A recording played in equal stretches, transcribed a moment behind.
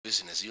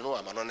business. You know,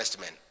 I'm an honest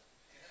man.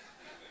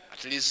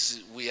 At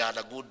least we had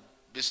a good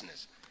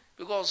business.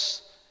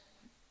 Because,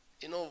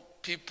 you know,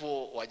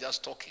 people were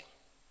just talking.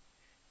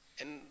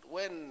 And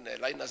when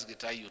Linus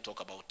Gitai, you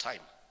talk about time,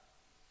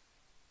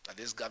 that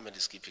this government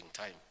is keeping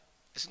time.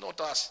 It's not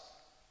us.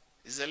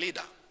 It's the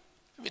leader.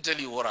 Let me tell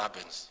you what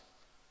happens.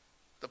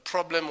 The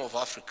problem of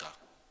Africa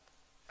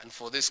and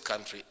for this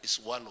country is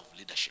one of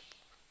leadership.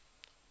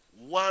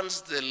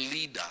 Once the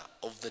leader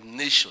of the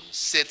nation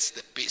sets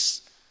the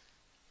pace,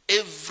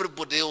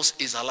 everybody else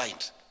is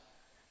aligned.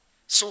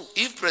 So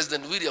if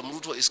President William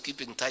Ruto is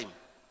keeping time,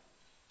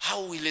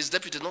 how will his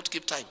deputy not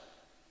keep time?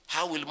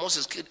 How will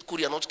Moses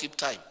Kuria not keep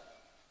time?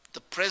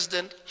 The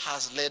president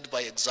has led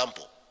by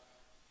example,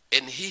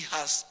 and he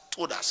has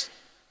told us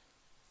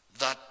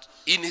that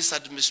in his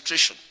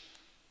administration,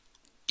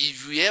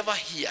 if you ever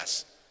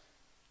hears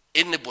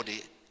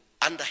anybody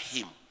under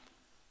him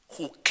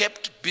who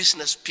kept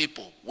business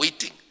people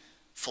waiting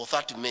for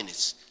 30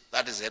 minutes,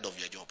 that is the head of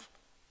your job.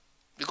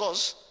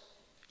 Because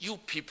you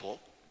people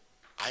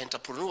are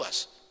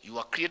entrepreneurs. You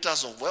are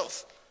creators of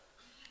wealth.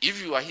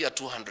 If you are here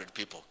 200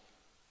 people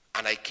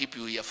and I keep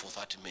you here for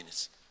 30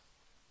 minutes,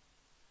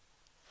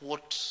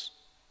 what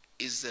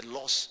is the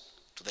loss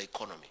to the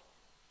economy?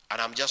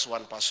 And I'm just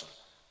one person.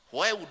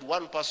 Why would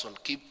one person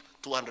keep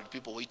 200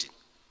 people waiting?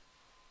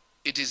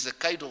 It is the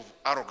kind of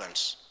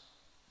arrogance,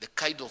 the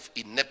kind of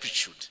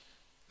ineptitude,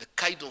 the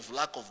kind of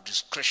lack of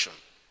discretion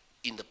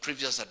in the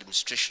previous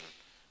administration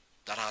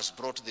that has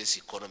brought this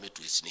economy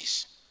to its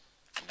knees.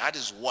 And that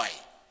is why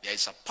there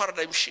is a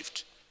paradigm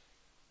shift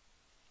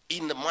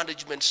in the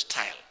management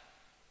style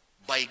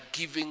by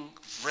giving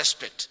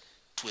respect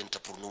to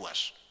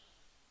entrepreneurs,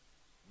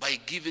 by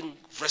giving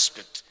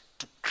respect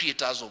to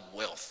creators of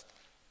wealth.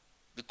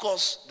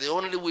 Because the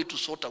only way to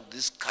sort out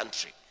this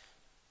country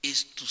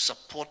is to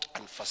support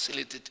and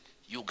facilitate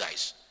you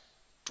guys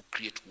to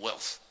create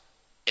wealth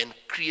and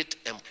create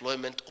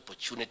employment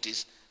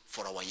opportunities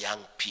for our young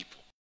people.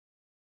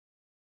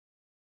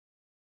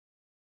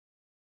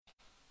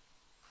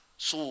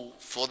 So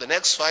for the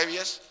next 5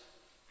 years,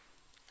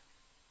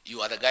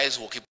 you are the guys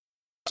who will keep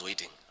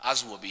waiting.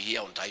 Us will be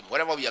here on time.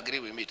 Whatever we agree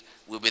we meet,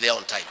 we'll be there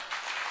on time.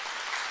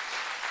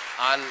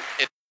 And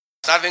it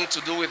has nothing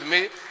to do with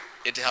me.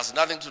 It has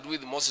nothing to do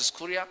with Moses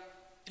Kuria.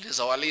 It is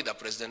our leader,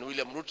 President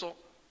William Ruto.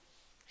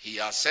 He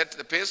has set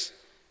the pace.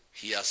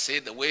 He has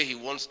said the way he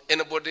wants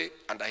anybody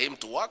under him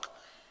to work.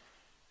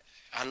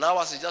 And now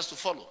us is just to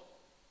follow.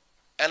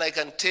 And I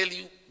can tell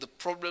you the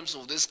problems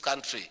of this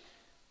country.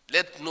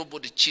 Let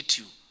nobody cheat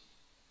you.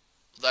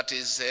 That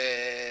is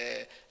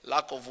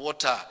lack of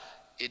water.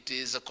 It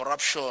is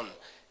corruption.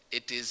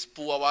 It is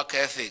poor work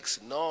ethics.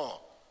 No.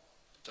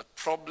 The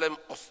problem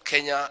of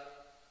Kenya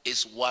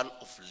is one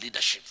of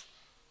leadership.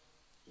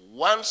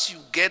 Once you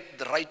get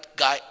the right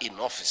guy in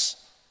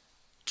office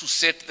to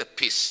set the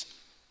pace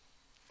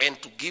and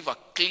to give a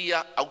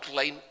clear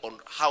outline on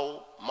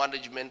how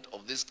management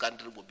of this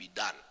country will be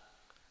done,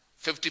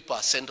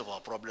 50% of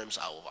our problems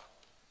are over.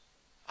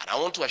 And I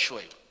want to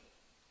assure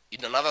you,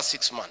 in another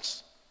 6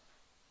 months,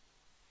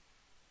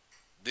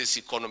 this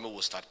economy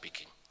will start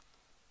picking.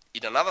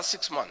 In another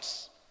 6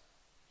 months,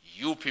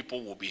 you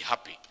people will be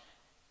happy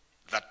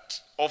that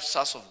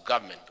officers of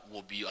government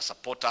will be your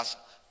supporters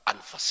and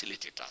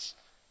facilitators.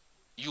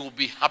 You will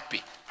be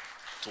happy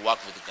to work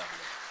with the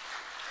government.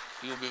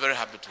 You will be very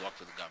happy to work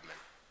with the government.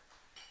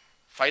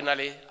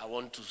 Finally, I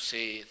want to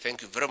say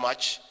thank you very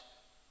much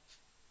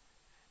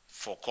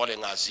for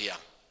calling us here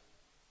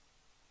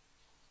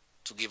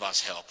to give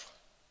us help.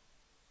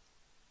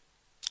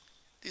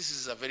 This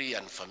is a very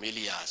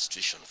unfamiliar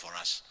situation for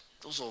us.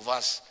 Those of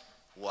us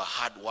who are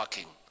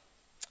hardworking,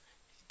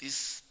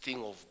 this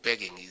thing of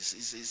begging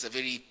is a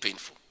very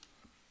painful.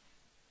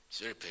 It's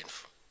very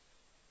painful.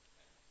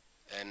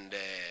 And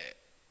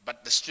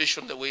but the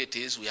situation the way it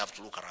is, we have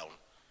to look around.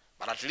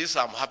 But at least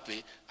I'm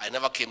happy I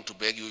never came to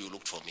beg you, you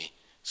looked for me.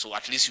 So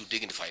at least you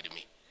dignified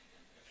me.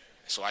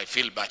 So I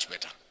feel much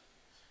better.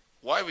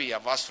 Why we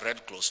have asked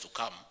Red Cross to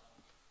come,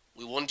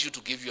 we want you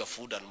to give your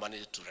food and money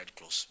to Red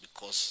Cross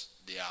because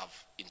they have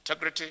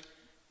integrity,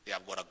 they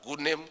have got a good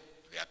name,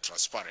 they are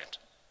transparent.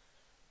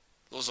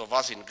 Those of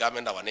us in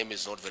government, our name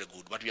is not very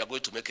good, but we are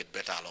going to make it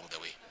better along the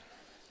way.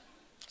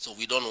 So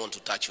we don't want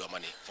to touch your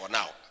money for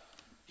now.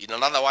 In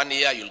another 1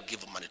 year, you'll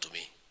give money to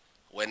me.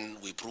 When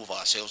we prove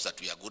ourselves that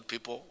we are good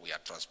people, we are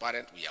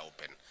transparent, we are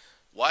open.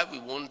 Why we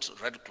want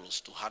Red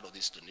Cross to handle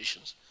these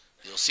donations?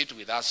 They'll sit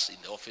with us in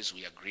the office,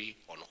 we agree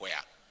on where.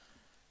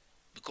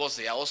 Because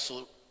there are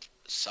also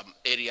some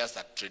areas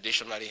that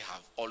traditionally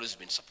have always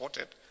been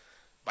supported,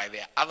 but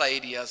there are other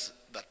areas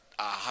that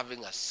are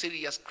having a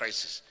serious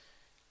crisis,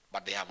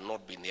 but they have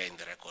not been there in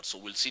the record. So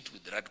we'll sit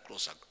with the Red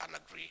Cross and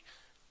agree.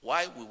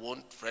 Why we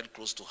want Red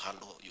Cross to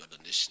handle your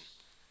donation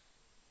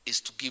is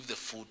to give the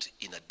food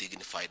in a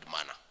dignified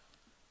manner.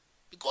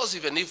 Because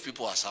even if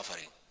people are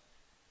suffering,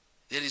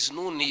 there is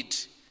no need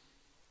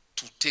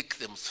to take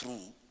them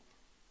through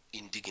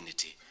in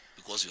dignity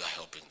because you are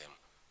helping them.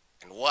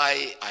 And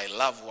why I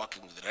love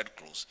working with the Red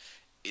Cross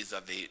is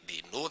that they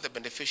know the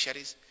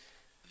beneficiaries,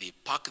 They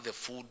pack the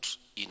food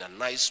in a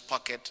nice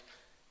packet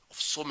of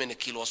so many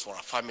kilos for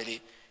a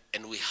family,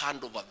 and we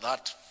hand over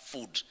that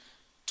food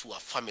to a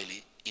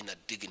family in a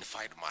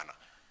dignified manner,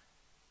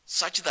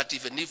 such that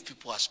even if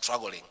people are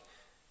struggling,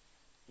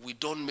 we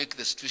don't make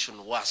the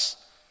situation worse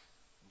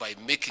by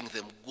making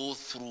them go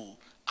through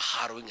a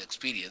harrowing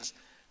experience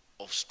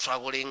of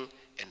struggling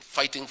and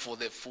fighting for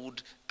their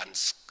food and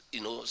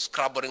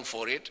scrabbling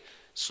for it.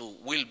 So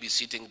we'll be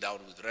sitting down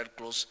with Red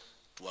Cross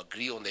to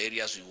agree on the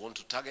areas we want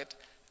to target,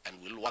 and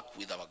we'll work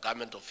with our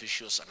government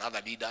officials and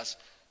other leaders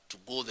to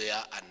go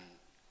there and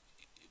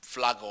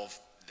flag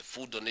off the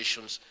food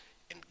donations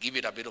and give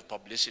it a bit of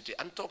publicity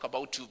and talk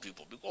about you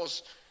people,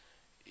 because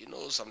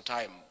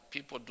sometimes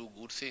people do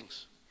good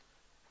things.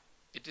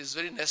 It is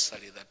very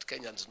necessary that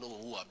Kenyans know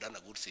who have done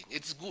a good thing.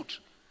 It's good.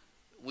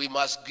 We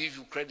must give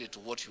you credit to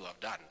what you have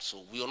done.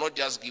 So we will not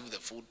just give the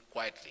food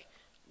quietly.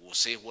 We will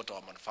say what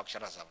our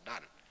manufacturers have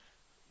done.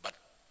 But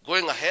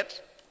going ahead,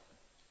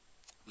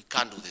 we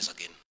can't do this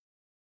again.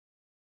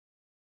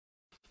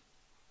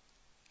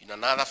 In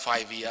another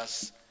 5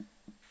 years,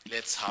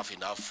 let's have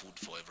enough food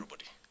for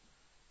everybody.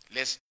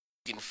 Let's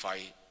dignify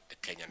the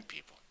Kenyan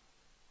people.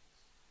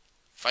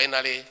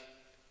 Finally,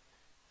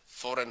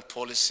 foreign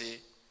policy,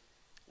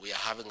 we are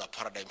having a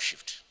paradigm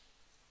shift.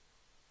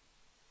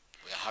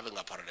 We are having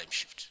a paradigm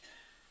shift.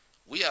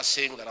 We are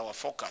saying that our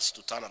focus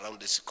to turn around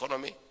this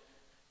economy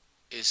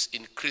is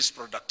increased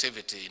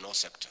productivity in all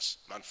sectors,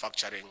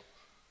 manufacturing,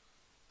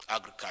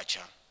 agriculture,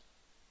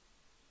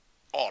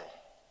 all.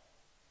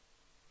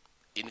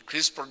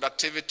 Increased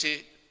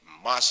productivity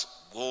must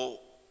go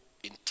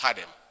in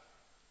tandem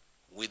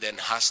with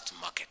enhanced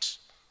market.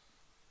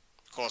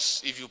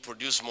 Because if you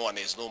produce more and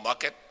there's no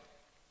market,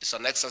 it's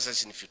an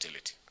exercise in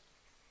futility.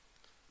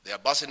 The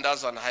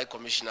ambassadors and high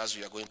commissioners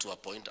we are going to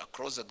appoint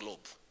across the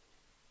globe,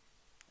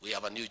 we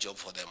have a new job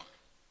for them.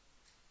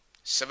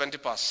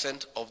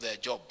 70% of their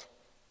job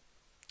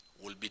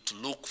will be to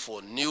look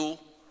for new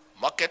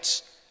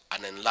markets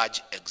and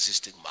enlarge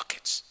existing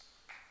markets.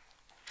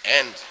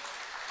 And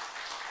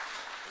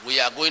we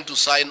are going to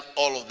sign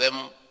all of them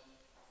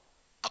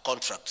a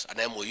contract, an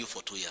MOU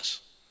for 2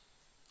 years,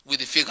 with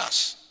the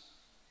figures.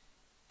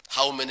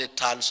 How many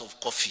tons of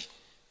coffee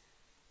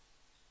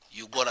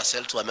you gonna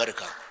sell to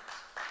America?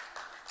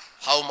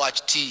 How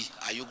much tea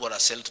are you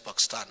gonna sell to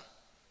Pakistan?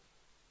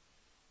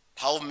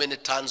 How many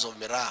tons of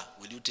miraa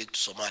will you take to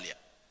Somalia?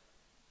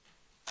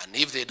 And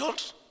if they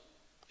don't,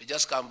 they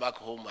just come back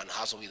home and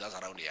hustle with us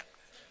around here.